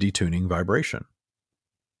understanding is a detuning vibration.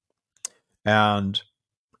 And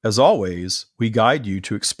as always, we guide you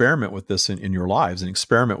to experiment with this in your lives and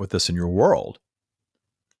experiment with this in your world.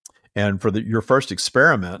 And for your first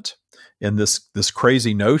experiment in this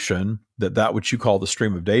crazy notion that which you call the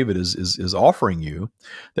stream of David is offering you,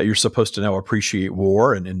 that you're supposed to now appreciate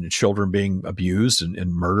war and children being abused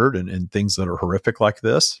and murdered and things that are horrific like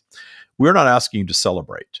this, we're not asking you to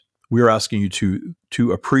celebrate. We're asking you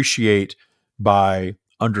to appreciate by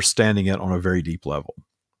understanding it on a very deep level.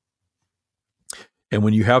 And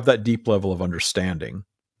when you have that deep level of understanding,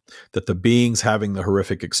 that the beings having the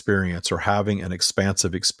horrific experience are having an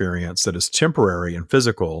expansive experience that is temporary and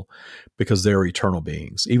physical because they're eternal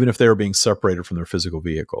beings, even if they're being separated from their physical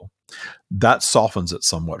vehicle, that softens it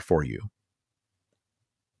somewhat for you.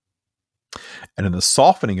 And in the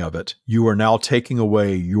softening of it, you are now taking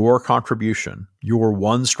away your contribution, your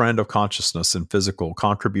one strand of consciousness and physical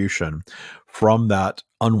contribution from that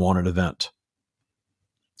unwanted event.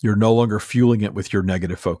 You're no longer fueling it with your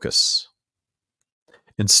negative focus.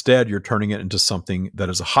 Instead, you're turning it into something that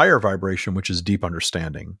is a higher vibration, which is deep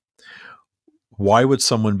understanding. Why would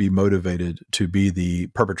someone be motivated to be the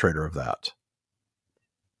perpetrator of that?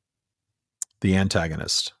 The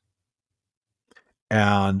antagonist.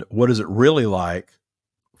 And what is it really like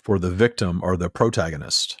for the victim or the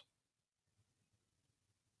protagonist?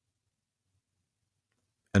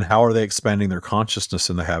 And how are they expanding their consciousness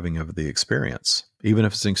in the having of the experience, even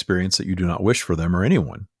if it's an experience that you do not wish for them or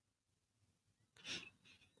anyone?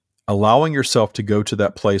 Allowing yourself to go to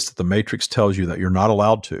that place that the Matrix tells you that you're not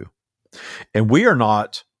allowed to. And we are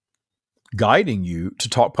not guiding you to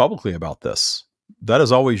talk publicly about this. That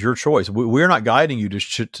is always your choice. We're not guiding you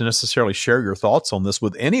to necessarily share your thoughts on this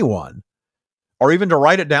with anyone or even to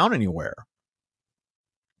write it down anywhere.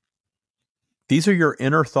 These are your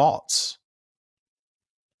inner thoughts.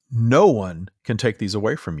 No one can take these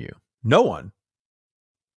away from you. No one.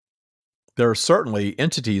 There are certainly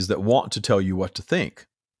entities that want to tell you what to think.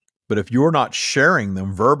 But if you're not sharing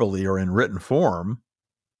them verbally or in written form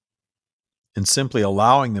and simply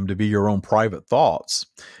allowing them to be your own private thoughts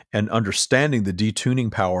and understanding the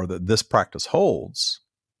detuning power that this practice holds,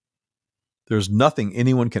 there's nothing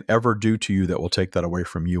anyone can ever do to you that will take that away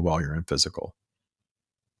from you while you're in physical.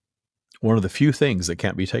 One of the few things that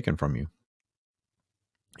can't be taken from you.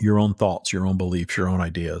 Your own thoughts, your own beliefs, your own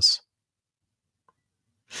ideas.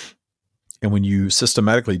 And when you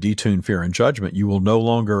systematically detune fear and judgment, you will no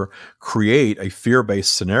longer create a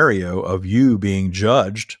fear-based scenario of you being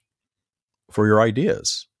judged for your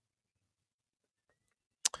ideas.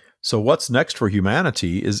 So what's next for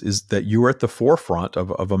humanity is that you are at the forefront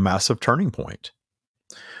of a massive turning point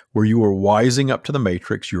where you are wising up to the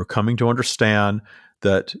Matrix. You are coming to understand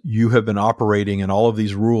that you have been operating in all of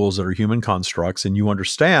these rules that are human constructs, and you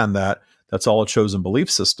understand that that's all a chosen belief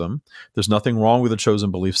system. There's nothing wrong with a chosen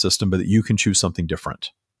belief system, but that you can choose something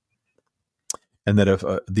different. And that if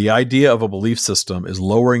the idea of a belief system is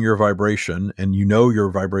lowering your vibration, and you know your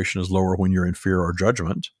vibration is lower when you're in fear or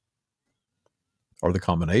judgment, or the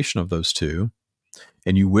combination of those two,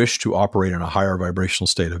 and you wish to operate in a higher vibrational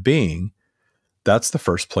state of being, that's the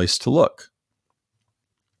first place to look.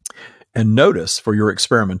 And notice for your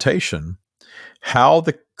experimentation how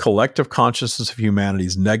the collective consciousness of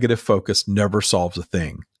humanity's negative focus never solves a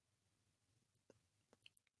thing.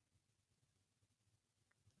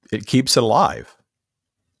 It keeps it alive.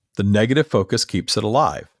 The negative focus keeps it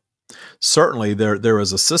alive. Certainly, there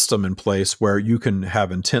is a system in place where you can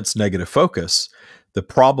have intense negative focus. The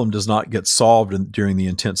problem does not get solved during the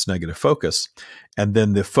intense negative focus. And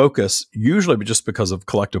then the focus, usually just because of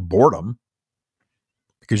collective boredom,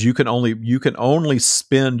 because you can only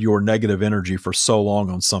spend your negative energy for so long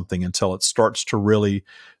on something until it starts to really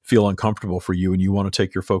feel uncomfortable for you and you want to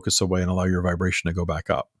take your focus away and allow your vibration to go back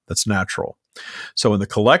up. That's natural. So when the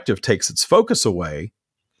collective takes its focus away,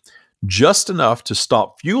 just enough to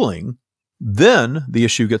stop fueling, then the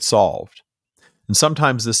issue gets solved. And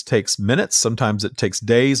sometimes this takes minutes, sometimes it takes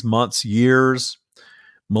days, months, years,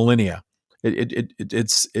 millennia.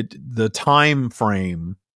 The time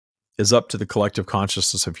frame is up to the collective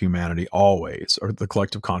consciousness of humanity always, or the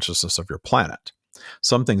collective consciousness of your planet.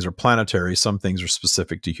 Some things are planetary, some things are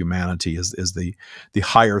specific to humanity as the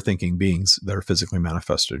higher thinking beings that are physically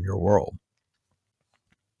manifested in your world.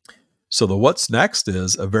 So the what's next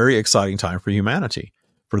is a very exciting time for humanity.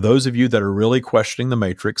 For those of you that are really questioning the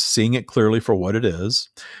matrix, seeing it clearly for what it is,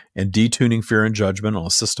 and detuning fear and judgment on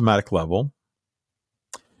a systematic level,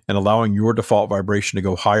 and allowing your default vibration to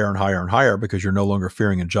go higher and higher and higher because you're no longer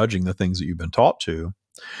fearing and judging the things that you've been taught to,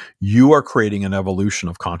 you are creating an evolution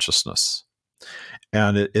of consciousness.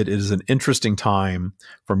 And it is an interesting time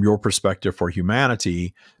from your perspective for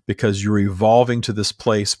humanity because you're evolving to this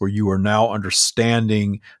place where you are now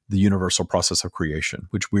understanding the universal process of creation,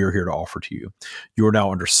 which we are here to offer to you. You are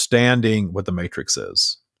now understanding what the matrix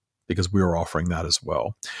is because we are offering that as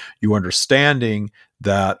well. You understanding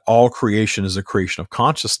that all creation is a creation of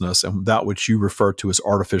consciousness, and that which you refer to as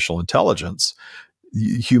artificial intelligence,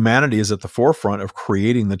 humanity is at the forefront of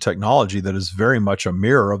creating the technology that is very much a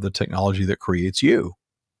mirror of the technology that creates you.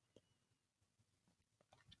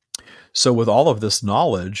 So with all of this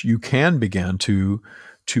knowledge, you can begin to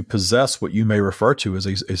possess what you may refer to as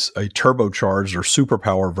a turbocharged or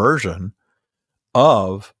superpower version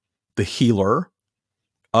of the healer,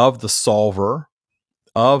 of the solver,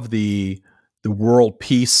 of the world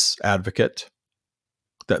peace advocate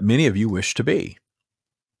that many of you wish to be.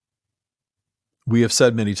 We have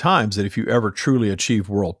said many times that if you ever truly achieve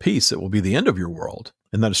world peace, it will be the end of your world.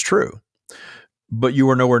 And that is true. But you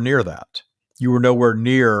are nowhere near that. You are nowhere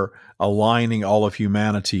near aligning all of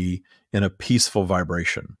humanity in a peaceful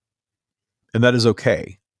vibration. And that is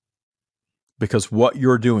okay. Because what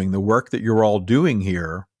you're doing, the work that you're all doing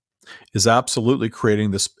here, is absolutely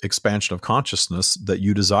creating this expansion of consciousness that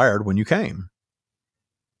you desired when you came.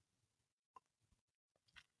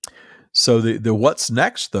 So the what's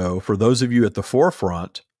next, though, for those of you at the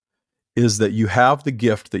forefront, is that you have the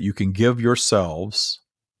gift that you can give yourselves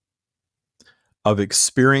of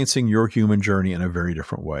experiencing your human journey in a very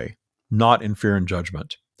different way, not in fear and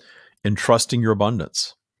judgment, in trusting your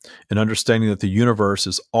abundance, and understanding that the universe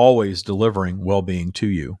is always delivering well-being to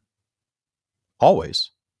you.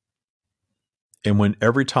 Always. And when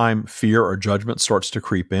every time fear or judgment starts to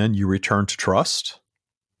creep in, you return to trust,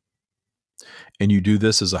 and you do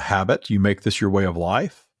this as a habit, you make this your way of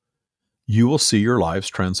life, you will see your lives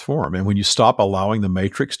transform. And when you stop allowing the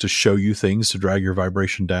matrix to show you things to drag your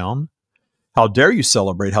vibration down, how dare you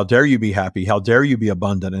celebrate? How dare you be happy? How dare you be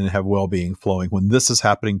abundant and have well-being flowing when this is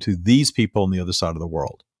happening to these people on the other side of the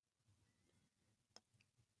world?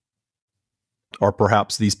 Or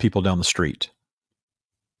perhaps these people down the street.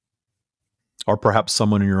 Or perhaps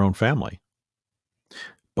someone in your own family.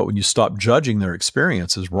 But when you stop judging their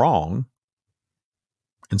experience as wrong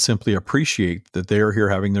and simply appreciate that they are here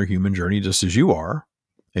having their human journey just as you are,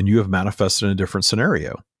 and you have manifested in a different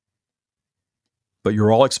scenario. But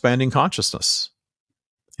you're all expanding consciousness.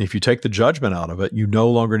 If you take the judgment out of it, you no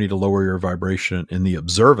longer need to lower your vibration in the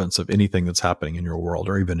observance of anything that's happening in your world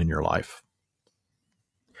or even in your life.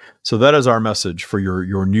 So that is our message for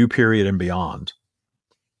your new period and beyond.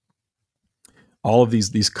 All of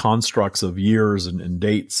these constructs of years and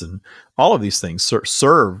dates and all of these things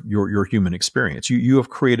serve your human experience. You have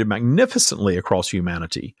created magnificently across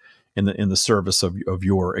humanity in the service of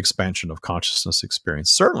your expansion of consciousness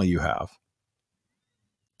experience. Certainly you have.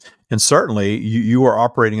 And certainly you are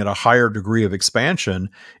operating at a higher degree of expansion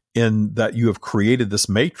in that you have created this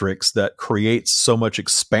matrix that creates so much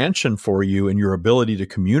expansion for you in your ability to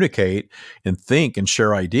communicate and think and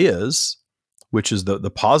share ideas, which is the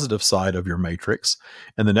positive side of your matrix.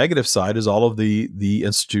 And the negative side is all of the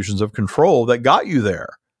institutions of control that got you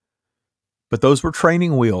there. But those were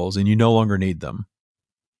training wheels and you no longer need them.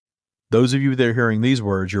 Those of you that are hearing these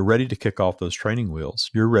words, you're ready to kick off those training wheels.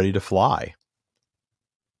 You're ready to fly.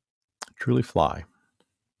 Truly fly.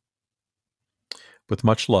 With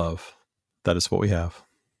much love, that is what we have.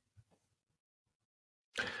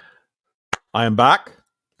 I am back.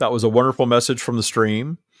 That was a wonderful message from the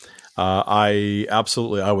stream. I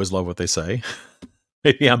always love what they say.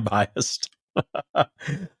 Maybe I'm biased. But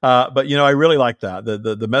I really like that.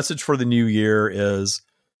 The message for the new year is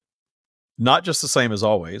not just the same as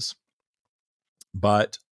always,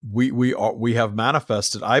 but we have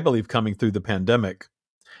manifested, I believe, coming through the pandemic.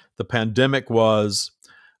 The pandemic was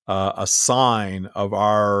a sign of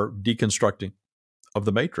our deconstructing of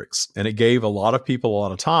the matrix. And it gave a lot of people a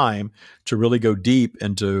lot of time to really go deep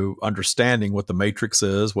into understanding what the matrix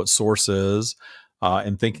is, what source is,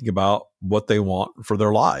 and thinking about what they want for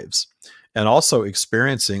their lives. And also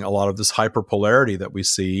experiencing a lot of this hyperpolarity that we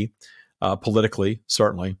see politically,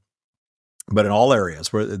 certainly, but in all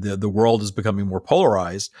areas where the world is becoming more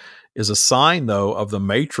polarized, is a sign, though, of the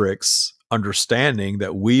matrix understanding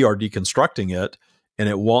that we are deconstructing it, and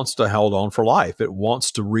it wants to hold on for life. It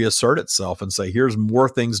wants to reassert itself and say, here's more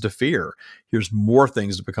things to fear. Here's more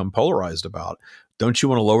things to become polarized about. Don't you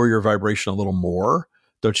want to lower your vibration a little more?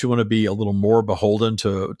 Don't you want to be a little more beholden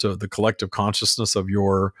to the collective consciousness of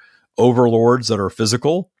your overlords that are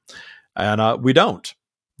physical? And we don't.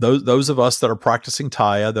 Those of us that are practicing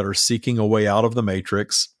Taya, that are seeking a way out of the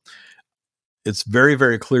matrix, it's very,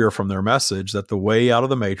 very clear from their message that the way out of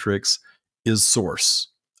the matrix is source,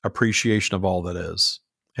 appreciation of all that is.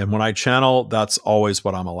 And when I channel, that's always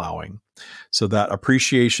what I'm allowing. So that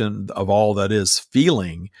appreciation of all that is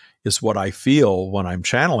feeling is what I feel when I'm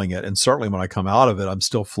channeling it. And certainly when I come out of it, I'm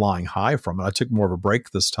still flying high from it. I took more of a break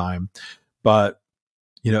this time, but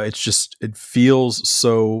it feels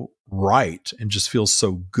so right and just feels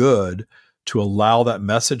so good to allow that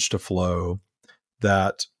message to flow,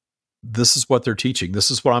 that this is what they're teaching. This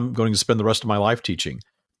is what I'm going to spend the rest of my life teaching.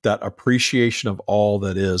 That appreciation of all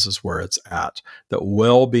that is where it's at. That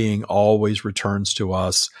well-being always returns to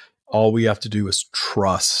us. All we have to do is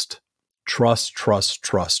trust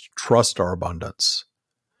our abundance.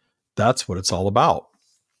 That's what it's all about.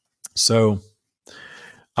 So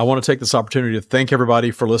I want to take this opportunity to thank everybody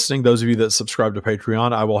for listening. Those of you that subscribe to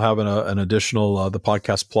Patreon, I will have an additional, the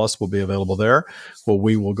Podcast Plus will be available there, where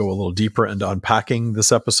we will go a little deeper into unpacking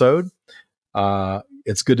this episode.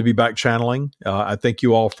 It's good to be back channeling. I thank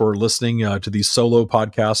you all for listening to these solo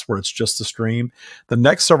podcasts where it's just the stream. The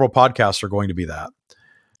next several podcasts are going to be that.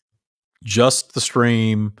 Just the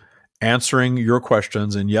stream, answering your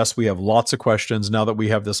questions. And yes, we have lots of questions now that we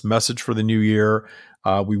have this message for the new year.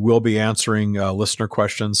 We will be answering listener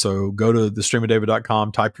questions. So go to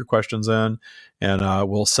thestreamofdavid.com, type your questions in, and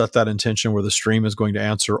we'll set that intention where the stream is going to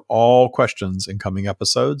answer all questions in coming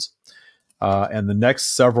episodes. And the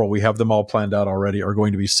next several, we have them all planned out already, are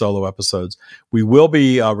going to be solo episodes. We will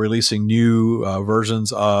be releasing new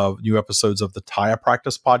versions of new episodes of the Taya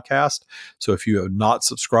Practice Podcast. So if you have not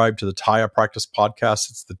subscribed to the Taya Practice Podcast,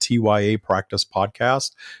 it's the TYA Practice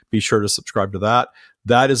Podcast. Be sure to subscribe to that.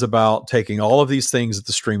 That is about taking all of these things that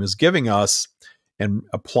the stream is giving us and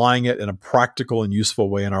applying it in a practical and useful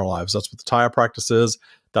way in our lives. That's what the Taya Practice is.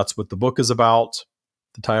 That's what the book is about,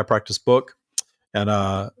 the Taya Practice book. And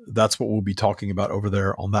that's what we'll be talking about over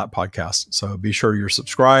there on that podcast. So be sure you're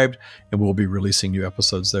subscribed, and we'll be releasing new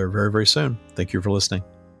episodes there very, very soon. Thank you for listening.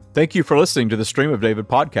 Thank you for listening to the Stream of David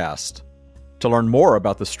podcast. To learn more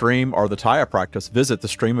about the stream or the Taya practice, visit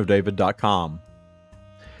thestreamofdavid.com.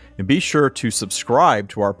 And be sure to subscribe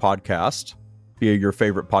to our podcast via your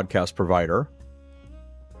favorite podcast provider.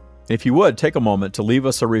 If you would, take a moment to leave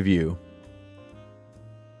us a review.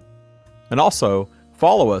 And also,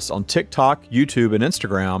 follow us on TikTok, YouTube, and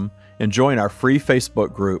Instagram, and join our free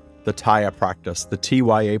Facebook group, the Taya Practice, the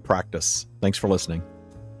TYA Practice. Thanks for listening.